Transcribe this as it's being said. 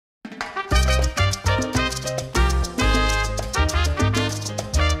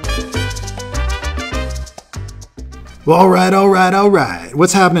Well, all right.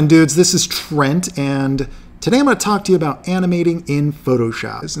 What's happening, dudes? This is Trent, and today I'm going to talk to you about animating in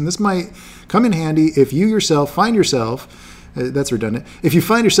Photoshop. And this might come in handy if you yourself find yourself, that's redundant, if you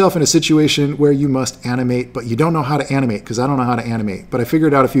find yourself in a situation where you must animate, but you don't know how to animate, because I don't know how to animate. But I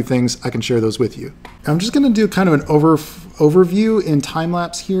figured out a few things, I can share those with you. I'm just going to do kind of an overview in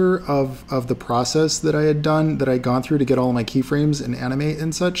time-lapse here of the process that I had done, that I'd gone through to get all of my keyframes and animate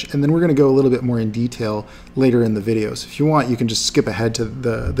and such. And then we're going to go a little bit more in detail later in the videos. If you want, you can just skip ahead to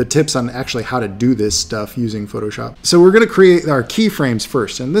the tips on actually how to do this stuff using Photoshop. So we're going to create our keyframes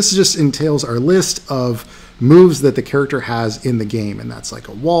first. And this just entails our list of moves that the character has in the game. And that's like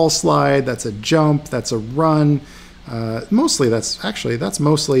a wall slide, that's a jump, that's a run. That's mostly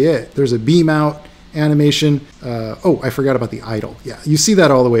it. There's a beam out animation. Oh, I forgot about the idle. Yeah, you see that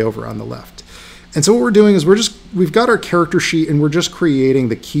all the way over on the left. And so what we're doing is we've got our character sheet and we're just creating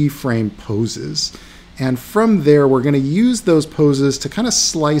the keyframe poses. And from there, we're going to use those poses to kind of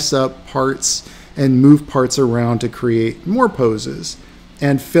slice up parts and move parts around to create more poses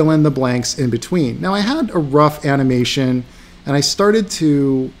and fill in the blanks in between. Now I had a rough animation and I started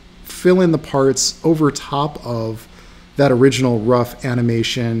to fill in the parts over top of that original rough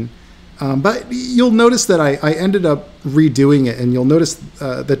animation. But you'll notice that I ended up redoing it, and you'll notice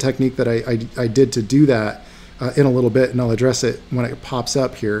the technique that I did to do that in a little bit, and I'll address it when it pops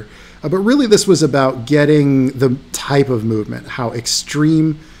up here. But really this was about getting the type of movement. How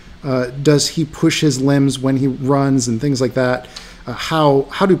extreme does he push his limbs when he runs and things like that.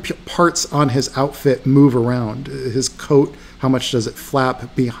 How do parts on his outfit move around? His coat, how much does it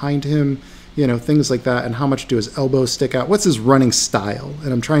flap behind him? You know, things like that. And how much do his elbows stick out? What's his running style?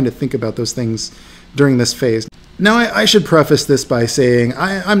 And I'm trying to think about those things during this phase. Now, I should preface this by saying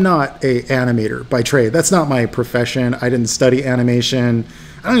I'm not an animator by trade. That's not my profession. I didn't study animation.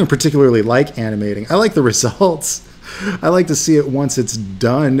 I don't even particularly like animating. I like the results. I like to see it once it's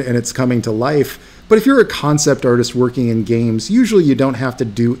done and it's coming to life. But if you're a concept artist working in games, usually you don't have to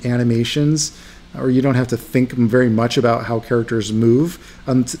do animations, or you don't have to think very much about how characters move,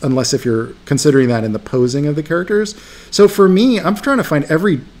 unless if you're considering that in the posing of the characters. So for me, I'm trying to find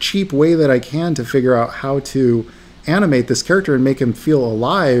every cheap way that I can to figure out how to animate this character and make him feel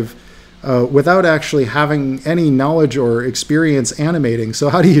alive without actually having any knowledge or experience animating. So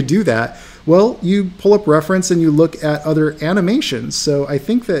how do you do that? Well, you pull up reference and you look at other animations. So I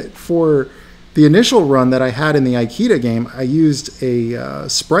think that for the initial run that I had in the Ikeda game, I used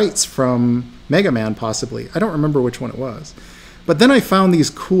sprites from Mega Man, possibly. I don't remember which one it was. But then I found these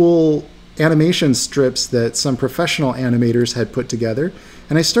cool animation strips that some professional animators had put together,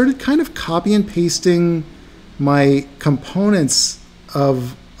 and I started kind of copy and pasting my components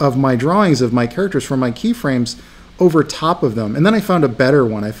of my drawings of my characters from my keyframes over top of them. And then I found a better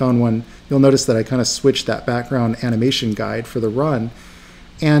one. I found one, you'll notice that I kind of switched that background animation guide for the run.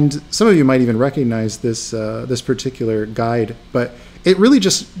 And some of you might even recognize this particular guide, but it really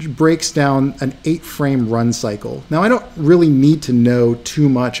just breaks down an 8-frame run cycle. Now, I don't really need to know too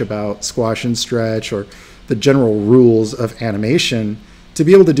much about squash and stretch or the general rules of animation to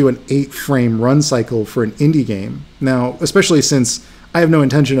be able to do an 8-frame run cycle for an indie game. Now, especially since I have no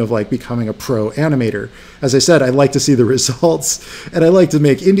intention of like becoming a pro animator. As I said, I like to see the results and I like to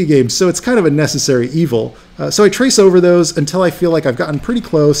make indie games, so it's kind of a necessary evil. So I trace over those until I feel like I've gotten pretty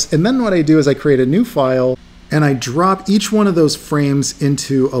close, and then what I do is I create a new file and I drop each one of those frames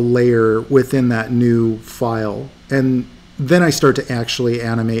into a layer within that new file, and then I start to actually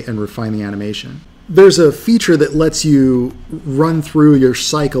animate and refine the animation. There's a feature that lets you run through your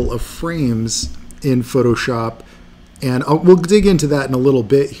cycle of frames in Photoshop, and we'll dig into that in a little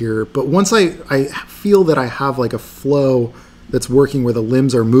bit here. But once I feel that I have like a flow that's working where the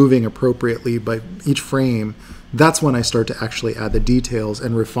limbs are moving appropriately by each frame, that's when I start to actually add the details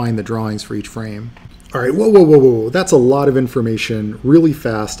and refine the drawings for each frame. All right, whoa. That's a lot of information really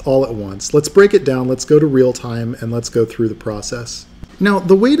fast all at once. Let's break it down. Let's go to real time and let's go through the process. Now,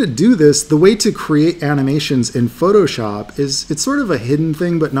 the way to do this, the way to create animations in Photoshop it's sort of a hidden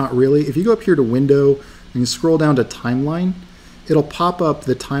thing, but not really. If you go up here to Window, and you scroll down to Timeline, it'll pop up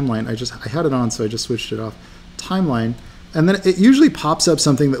the timeline. I had it on, so I just switched it off. Timeline, and then it usually pops up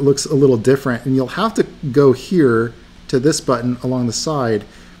something that looks a little different, and you'll have to go here to this button along the side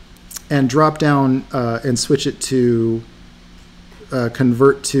and drop down and switch it to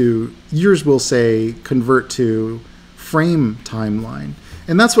convert to, yours will say convert to frame timeline.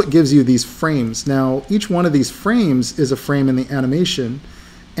 And that's what gives you these frames. Now, each one of these frames is a frame in the animation,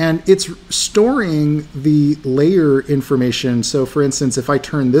 and it's storing the layer information. So for instance, if I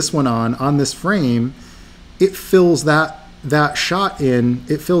turn this one on this frame, it fills that shot in,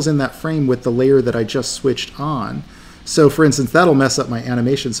 it fills in that frame with the layer that I just switched on. So for instance, that'll mess up my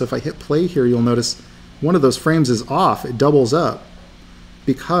animation. So if I hit play here, you'll notice one of those frames is off. It doubles up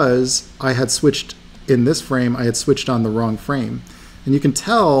because I had switched, in this frame, I had switched on the wrong frame. And you can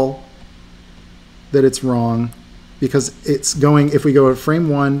tell that it's wrong because it's going, if we go to frame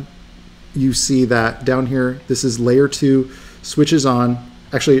 1, you see that down here, this is layer 2 switches on.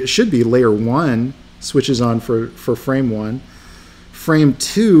 Actually, it should be layer 1 switches on for frame 1. Frame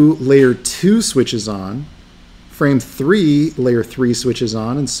 2, layer 2 switches on. Frame 3, layer 3 switches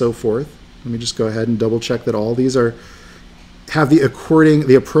on, and so forth. Let me just go ahead and double check that all these have the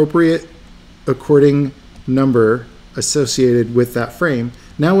appropriate according number associated with that frame.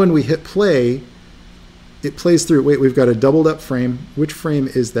 Now when we hit play, it plays through. Wait, we've got a doubled up frame. Which frame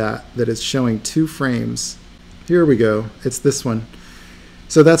is that is showing 2 frames? Here we go. It's this one.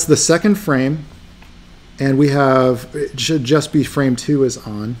 So that's the second frame, and we have, it should just be frame 2 is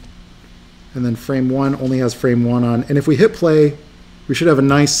on, and then frame 1 only has frame 1 on. And if we hit play, we should have a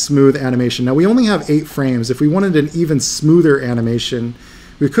nice smooth animation. Now we only have 8 frames. If we wanted an even smoother animation,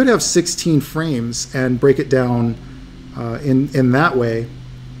 we could have 16 frames and break it down in that way.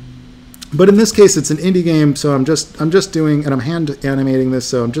 But in this case, it's an indie game, so I'm just doing, and I'm hand animating this,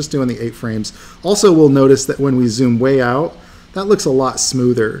 so I'm just doing the 8 frames. Also, we'll notice that when we zoom way out, that looks a lot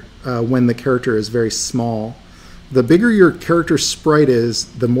smoother when the character is very small. The bigger your character sprite is,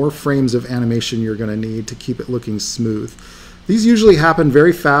 the more frames of animation you're going to need to keep it looking smooth. These usually happen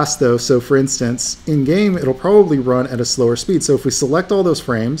very fast, though. So for instance, in-game, it'll probably run at a slower speed. So if we select all those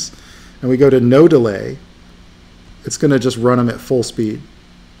frames and we go to no delay, it's going to just run them at full speed,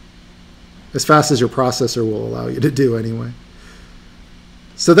 as fast as your processor will allow you to do anyway.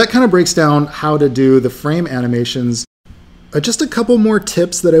 So that kind of breaks down how to do the frame animations. Just a couple more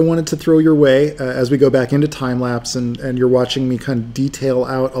tips that I wanted to throw your way as we go back into time-lapse and you're watching me kind of detail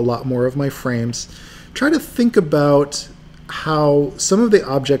out a lot more of my frames. Try to think about how some of the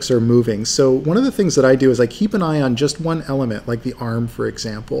objects are moving. So one of the things that I do is I keep an eye on just one element, like the arm, for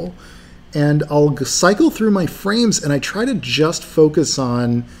example, and I'll cycle through my frames and I try to just focus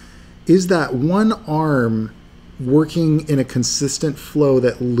on, is that one arm working in a consistent flow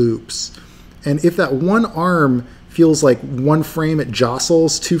that loops? And if that one arm feels like one frame it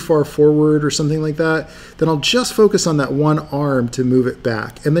jostles too far forward or something like that, then I'll just focus on that one arm to move it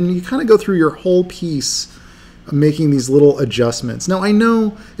back. And then you kind of go through your whole piece making these little adjustments. Now I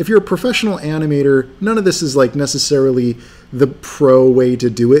know if you're a professional animator, none of this is like necessarily the pro way to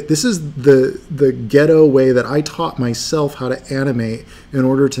do it. This is the ghetto way that I taught myself how to animate in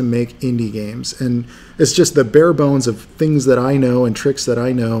order to make indie games. And it's just the bare bones of things that I know and tricks that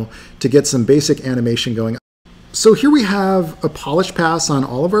I know to get some basic animation going. So here we have a polish pass on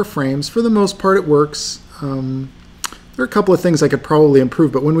all of our frames. For the most part, it works. There are a couple of things I could probably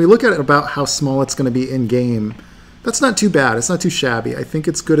improve, but when we look at it about how small it's going to be in-game, that's not too bad. It's not too shabby. I think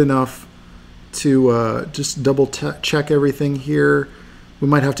it's good enough to just double check everything here. We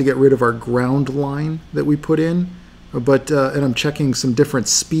might have to get rid of our ground line that we put in, but and I'm checking some different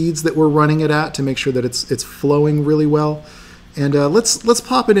speeds that we're running it at to make sure that it's flowing really well. And let's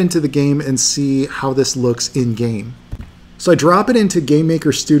pop it into the game and see how this looks in-game. So I drop it into Game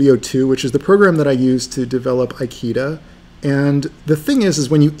Maker Studio 2, which is the program that I use to develop Ikeda. And the thing is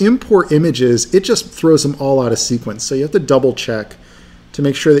when you import images, it just throws them all out of sequence. So you have to double check to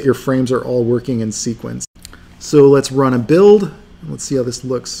make sure that your frames are all working in sequence. So let's run a build. Let's see how this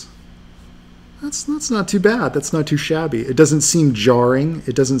looks. That's not too bad. That's not too shabby. It doesn't seem jarring.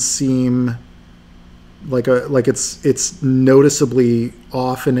 It doesn't seem like it's noticeably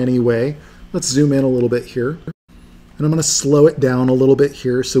off in any way. Let's zoom in a little bit here. And I'm going to slow it down a little bit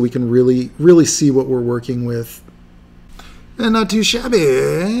here so we can really see what we're working with. And not too shabby.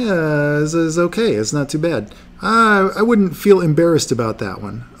 It's okay. It's not too bad. I wouldn't feel embarrassed about that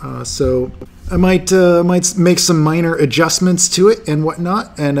one. So I might make some minor adjustments to it and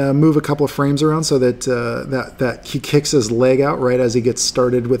whatnot, and move a couple of frames around so that that he kicks his leg out right as he gets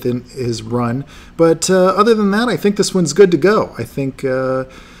started within his run. But other than that, I think this one's good to go. I think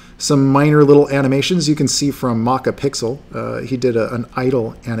some minor little animations you can see from Maka Pixel. He did an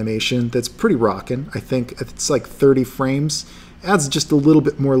idle animation that's pretty rockin'. I think it's like 30 frames. Adds just a little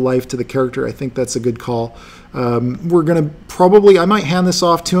bit more life to the character. I think that's a good call. We're going to probably, I might hand this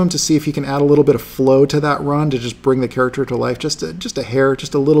off to him to see if he can add a little bit of flow to that run to just bring the character to life, just a hair,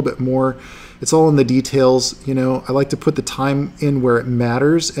 just a little bit more. It's all in the details. You know, I like to put the time in where it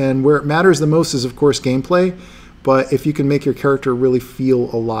matters, and where it matters the most is, of course, gameplay. But if you can make your character really feel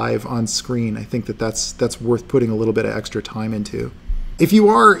alive on screen, I think that's worth putting a little bit of extra time into. If you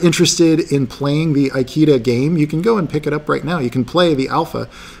are interested in playing the Ikeda game, you can go and pick it up right now. You can play the alpha.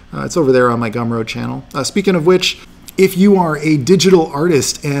 It's over there on my Gumroad channel. Speaking of which, If you are a digital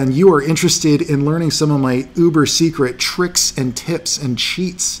artist and you are interested in learning some of my uber secret tricks and tips and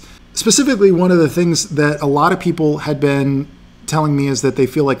cheats, specifically one of the things that a lot of people had been telling me is that they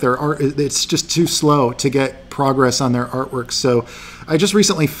feel like their art, it's just too slow to get progress on their artwork. So I just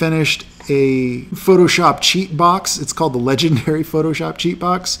recently finished a Photoshop cheat box. It's called the Legendary Photoshop Cheat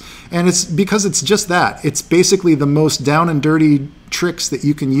Box. And it's because it's just that. It's basically the most down and dirty tricks that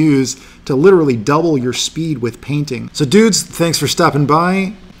you can use to literally double your speed with painting. So dudes, thanks for stopping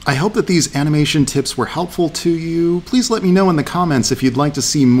by. I hope that these animation tips were helpful to you. Please let me know in the comments if you'd like to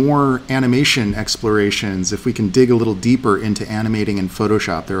see more animation explorations, if we can dig a little deeper into animating in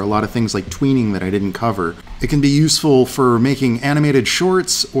Photoshop. There are a lot of things like tweening that I didn't cover. It can be useful for making animated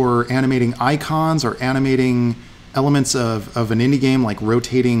shorts or animating icons or animating elements of an indie game like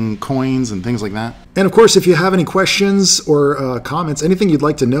rotating coins and things like that. And of course, if you have any questions or comments, anything you'd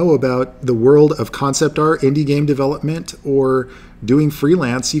like to know about the world of concept art, indie game development, or doing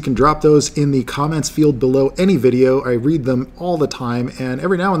freelance, you can drop those in the comments field below any video. I read them all the time, and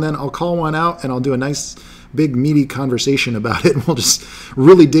every now and then I'll call one out and I'll do a nice big meaty conversation about it, and we'll just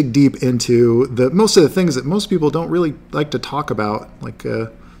really dig deep into most of the things that most people don't really like to talk about, like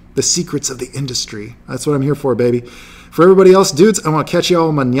the secrets of the industry. That's what I'm here for, baby. For everybody else, dudes, I want to catch you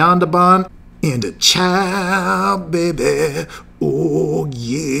all manyandaban in the child, baby. Oh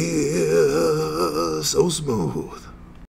yeah, so smooth.